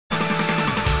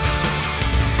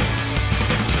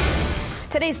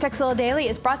Today's Tekzilla Daily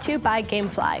is brought to you by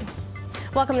Gamefly.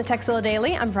 Welcome to Tekzilla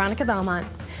Daily. I'm Veronica Belmont.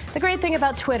 The great thing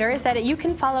about Twitter is that you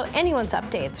can follow anyone's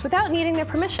updates without needing their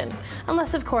permission,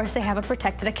 unless of course they have a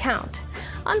protected account.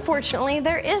 Unfortunately,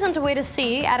 there isn't a way to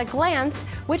see at a glance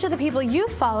which of the people you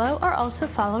follow are also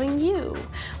following you.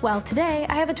 Well, today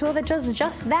I have a tool that does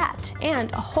just that and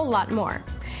a whole lot more.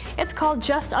 It's called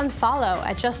Just Unfollow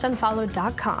at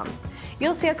justunfollow.com.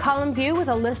 You'll see a column view with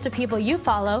a list of people you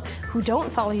follow who don't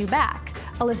follow you back,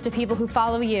 a list of people who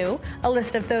follow you, a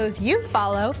list of those you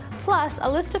follow, plus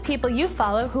a list of people you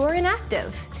follow who are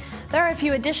inactive. There are a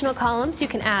few additional columns you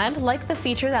can add, like the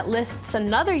feature that lists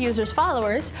another user's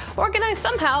followers, organized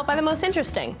somehow by the most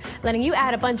interesting, letting you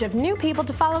add a bunch of new people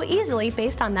to follow easily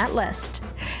based on that list.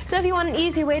 So if you want an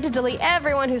easy way to delete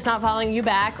everyone who's not following you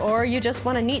back, or you just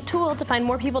want a neat tool to find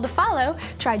more people to follow,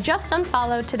 try Just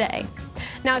Unfollow today.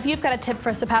 Now, if you've got a tip for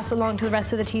us to pass along to the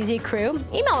rest of the TZ crew,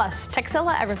 email us,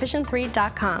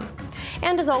 tekzilla@revision3.com.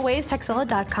 And as always,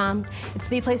 tekzilla.com. It's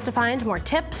the place to find more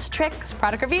tips, tricks,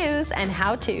 product reviews, and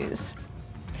how-tos.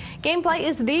 Gameplay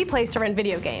is the place to rent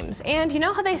video games, and you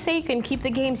know how they say you can keep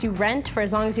the games you rent for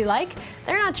as long as you like?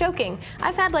 They're not joking.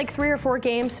 I've had like 3 or 4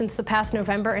 games since the past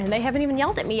November, and they haven't even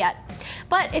yelled at me yet.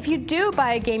 But if you do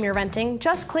buy a game you're renting,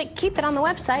 just click Keep It on the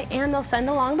website, and they'll send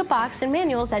along the box and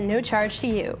manuals at no charge to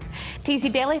you.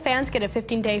 TZ Daily fans get a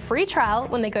 15-day free trial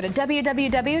when they go to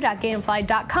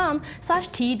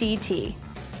www.gamefly.com/TDT.